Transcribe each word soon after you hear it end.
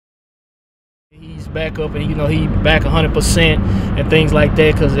he's back up and, you know, he back 100% and things like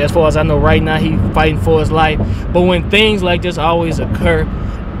that. Because as far as I know right now, he fighting for his life. But when things like this always occur,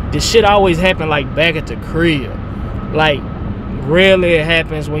 this shit always happen like back at the crib. Like, rarely it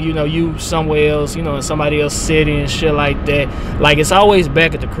happens when, you know, you somewhere else, you know, in somebody else's city and shit like that. Like, it's always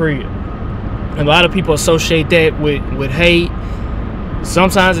back at the crib. And a lot of people associate that with hate.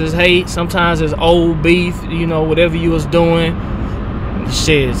 Sometimes it's hate, sometimes it's old beef, you know, whatever you was doing.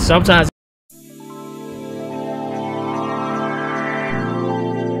 Shit, sometimes.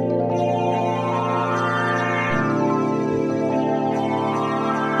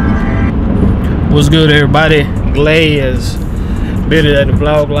 What's good, everybody? Glad as better at the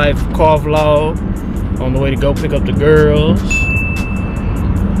vlog life car vlog. On the way to go pick up the girls.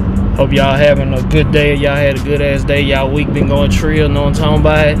 Hope y'all having a good day. Y'all had a good ass day. Y'all week been going trill. Know what I'm talking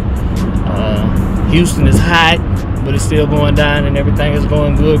about? Houston is hot, but it's still going down and everything is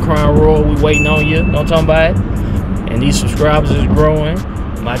going good. Crown Royal, we waiting on you. Know what I'm talking about? And these subscribers is growing.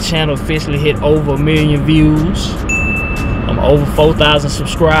 My channel officially hit over 1 million views. I'm over 4,000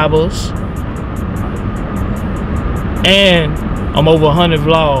 subscribers. And I'm over 100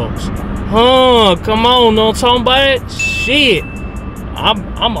 vlogs. Come on, know what I'm talking about? Shit.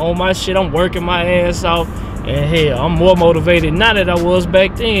 I'm on my shit. I'm working my ass off. And hell, I'm more motivated now than I was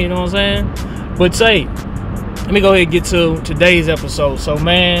back then, you know what I'm saying? But say, let me go ahead and get to today's episode. So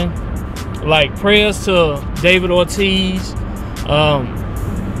man, like, prayers to David Ortiz,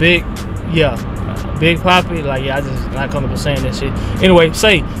 Big Poppy. Like, yeah, I just not comfortable saying that shit. Anyway,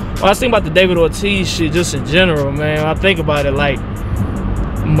 say, when I was thinking about the David Ortiz shit just in general, man, I think about it, like,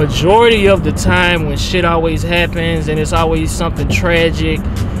 majority of the time when shit always happens and it's always something tragic,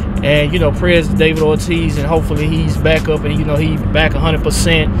 and, you know, prayers to David Ortiz, and hopefully he's back up and, you know, he back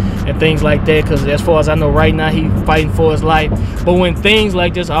 100% and things like that. Because as far as I know right now, he fighting for his life. But when things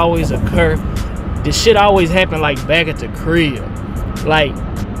like this always occur, this shit always happen like back at the crib. Like,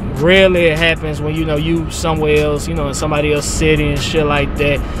 rarely it happens when, you know, you somewhere else, you know, in somebody else's city and shit like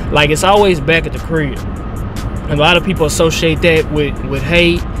that. Like, it's always back at the crib. And a lot of people associate that with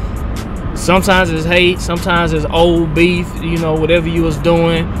hate. Sometimes it's hate, sometimes it's old beef, you know, whatever you was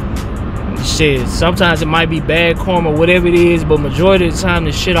doing. Shit, sometimes it might be bad karma, whatever it is, but majority of the time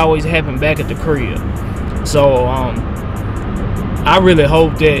this shit always happen back at the crib. So I really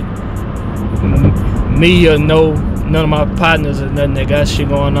hope that me or none of my partners or nothing that got shit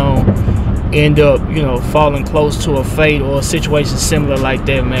going on end up, you know, falling close to a fate or a situation similar like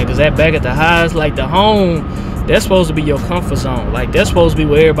that, man. Because that back at the highs, like the home, that's supposed to be your comfort zone. Like, that's supposed to be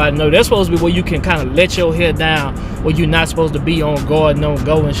where everybody know. That's supposed to be where you can kind of let your hair down, where you're not supposed to be on guard and on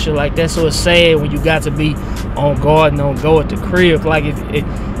go and shit like that. So it's sad when you got to be on guard and on go at the crib. Like,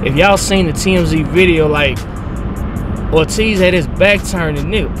 if y'all seen the TMZ video, like, Ortiz had his back turned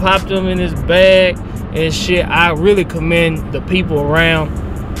and nigga popped him in his bag and shit. I really commend the people around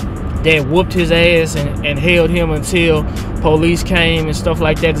that whooped his ass and held him until police came and stuff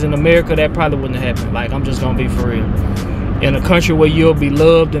like that. Because in America, that probably wouldn't have happened. Like, I'm just gonna be for real. In a country where you'll be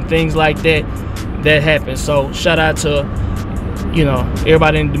loved and things like that, that happens. So shout out to, you know,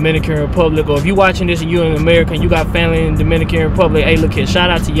 everybody in the Dominican Republic. Or if you watching this and you're in America and you got family in the Dominican Republic, hey, look here, shout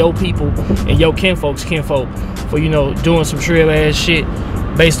out to your people and your kinfolk for, you know, doing some trill ass shit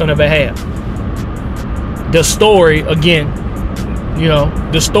based on their behalf. The story, again, you know,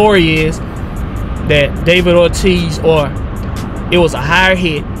 the story is that David Ortiz, or it was a higher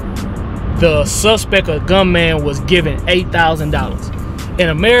hit, the suspect, a gunman, was given $8,000. In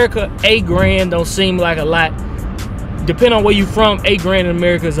America, $8 grand don't seem like a lot. Depending on where you from, $8 grand in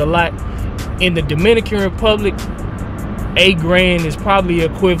America is a lot. In the Dominican Republic, $8 grand is probably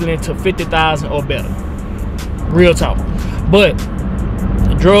equivalent to 50,000 or better. Real talk. But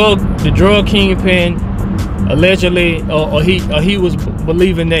the drug kingpin allegedly, or he was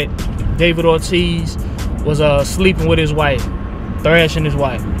believing that David Ortiz was sleeping with his wife, thrashing his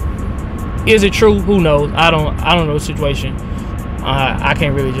wife. Is it true? Who knows? I don't know the situation. I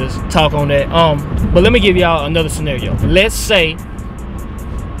can't really just talk on that. But let me give y'all another scenario. Let's say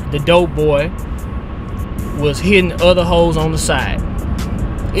the dope boy was hitting other hoes on the side.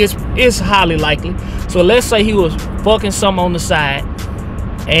 It's highly likely. So let's say he was fucking something on the side,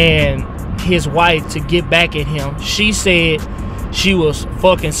 and his wife, to get back at him, she said she was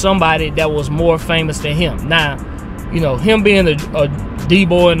fucking somebody that was more famous than him. Now, you know, him being a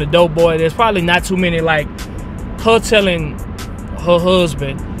D-boy and a dope boy, there's probably not too many like her telling her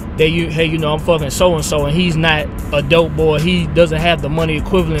husband that hey, you know, I'm fucking so-and-so, and he's not a dope boy, he doesn't have the money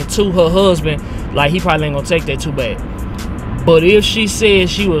equivalent to her husband. Like, he probably ain't gonna take that too bad. But if she said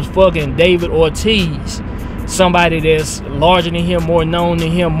she was fucking David Ortiz, somebody that's larger than him, more known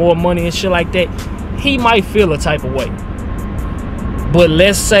than him, more money and shit like that, he might feel a type of way. But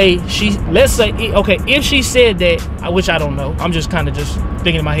let's say, okay, if she said that, which I don't know, I'm just kind of just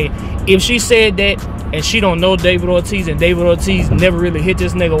thinking in my head, if she said that and she don't know David Ortiz, and David Ortiz never really hit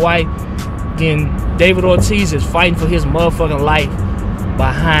this nigga wife, then David Ortiz is fighting for his motherfucking life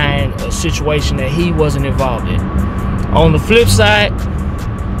behind a situation that he wasn't involved in. On the flip side,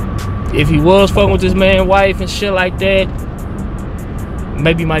 if he was fucking with this man's wife and shit like that,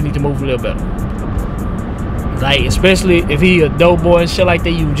 maybe he might need to move a little better. Like, especially if he a dope boy and shit like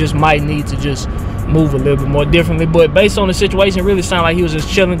that, you just might need to just move a little bit more differently. But based on the situation, it really sounded like he was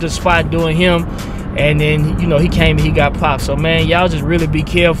just chilling at the spot doing him, and then, you know, he came and he got popped. So man, y'all just really be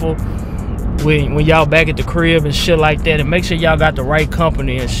careful when y'all back at the crib and shit like that, and make sure y'all got the right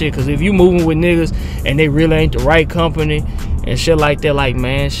company and shit. Cause if you moving with niggas and they really ain't the right company and shit like that, like,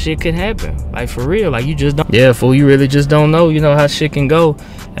 man, shit can happen. Like, for real, like, you just don't, yeah, fool, you really just don't know, you know, how shit can go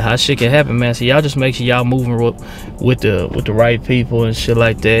and how shit can happen, man. So y'all just make sure y'all moving with the right people and shit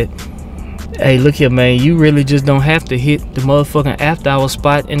like that. Hey, look here, man, you really just don't have to hit the motherfucking after hour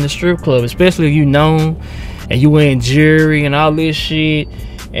spot in the strip club, especially if you known and you wearing jewelry and all this shit,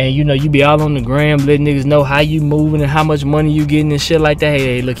 and you know, you be all on the gram letting niggas know how you moving and how much money you getting and shit like that.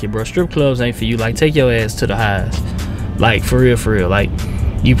 Hey, look here, bro, strip clubs ain't for you. Like, take your ass to the highs. Like, for real, like,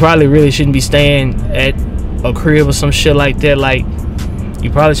 you probably really shouldn't be staying at a crib or some shit like that. Like, you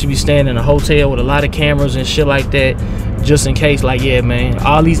probably should be staying in a hotel with a lot of cameras and shit like that, just in case. Like, yeah, man,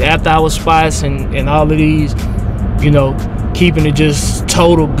 all these after hour spots and all of these, you know, keeping it just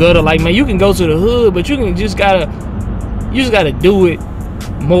total gutter. Like, man, you can go to the hood, but you just gotta do it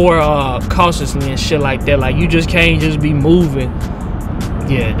more cautiously and shit like that. Like, you just can't just be moving.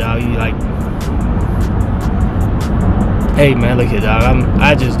 Yeah, dog, you like, hey, man, look here, dog,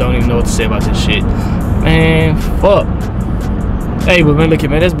 I just don't even know what to say about this shit, man. Fuck. Hey, but man, look here,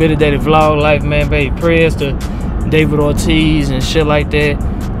 man, that's been today, the vlog life, man. Baby, prayers to David Ortiz and shit like that.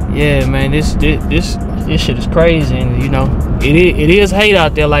 Yeah, man, this shit is crazy. And you know, it is hate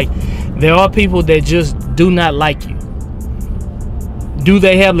out there. Like, there are people that just do not like you. Do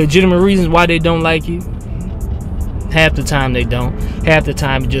they have legitimate reasons why they don't like you? Half the time they don't. Half the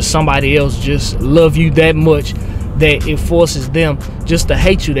time just somebody else just love you that much that it forces them just to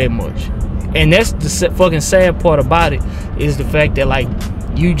hate you that much. And that's the fucking sad part about it, is the fact that, like,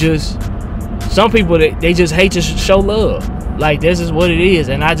 you just, some people, they just hate to show love. Like, this is what it is,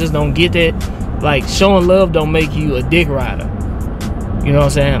 and I just don't get that. Like, showing love don't make you a dick rider. You know what I'm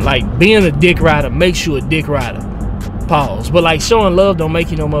saying? Like, being a dick rider makes you a dick rider. Pause. But like, showing love don't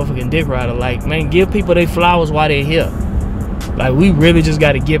make you no motherfucking dick rider. Like, man, give people their flowers while they're here. Like, we really just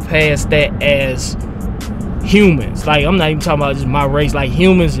got to get past that as humans. Like, I'm not even talking about just my race, like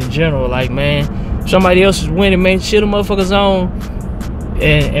humans in general. Like, man, somebody else is winning, man, shit them motherfuckers on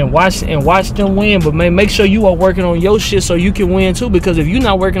and watch them win. But man, make sure you are working on your shit so you can win too. Because if you're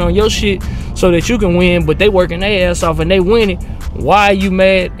not working on your shit so that you can win, but they working their ass off and they winning, why are you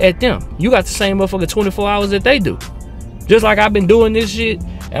mad at them? You got the same motherfucker 24 hours that they do. Just like I've been doing this shit,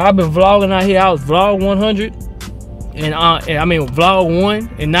 and I've been vlogging out here. I was vlog 100, and I mean vlog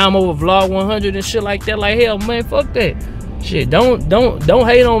 1, and now I'm over vlog 100 and shit like that. Like, hell, man, fuck that shit. Don't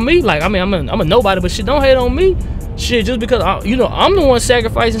hate on me. Like, I mean, I'm a nobody, but shit, don't hate on me. Shit, just because you know, I'm the one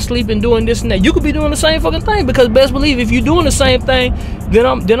sacrificing sleep and doing this and that. You could be doing the same fucking thing, because best believe if you're doing the same thing, then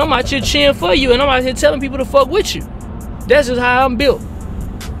I'm out here cheering for you, and I'm out here telling people to fuck with you. That's just how I'm built.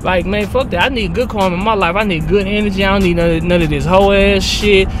 Like, man, fuck that. I need good karma in my life. I need good energy. I don't need none of this whole ass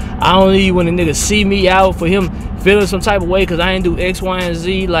shit. I don't need when a nigga see me out for him feeling some type of way because I ain't do X, Y, and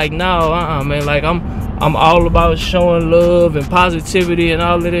Z. Like, no, man. Like, I'm all about showing love and positivity and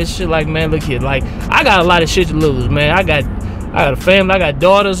all of that shit. Like, man, look here. Like, I got a lot of shit to lose, man. I got a family. I got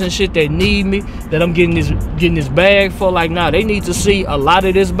daughters and shit that need me, that I'm getting this bag for. Like, nah, they need to see a lot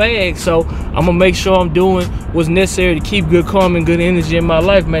of this bag. So I'm gonna make sure I'm doing what's necessary to keep good karma and good energy in my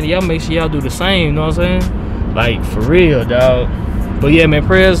life, man. Y'all make sure y'all do the same, you know what I'm saying? Like, for real, dog. But yeah, man,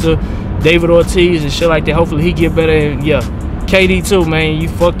 prayers to David Ortiz and shit like that. Hopefully he get better. And yeah, KD too, man. You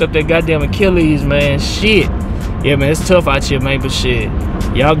fucked up that goddamn Achilles, man. Shit. Yeah, man, it's tough out here, man, but shit,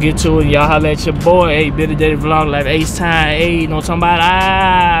 y'all get to it. Y'all holla at your boy. Hey, Bitter Daddy Vlog Life, Ace Time. Hey, you know what I'm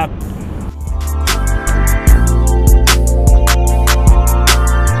talking about?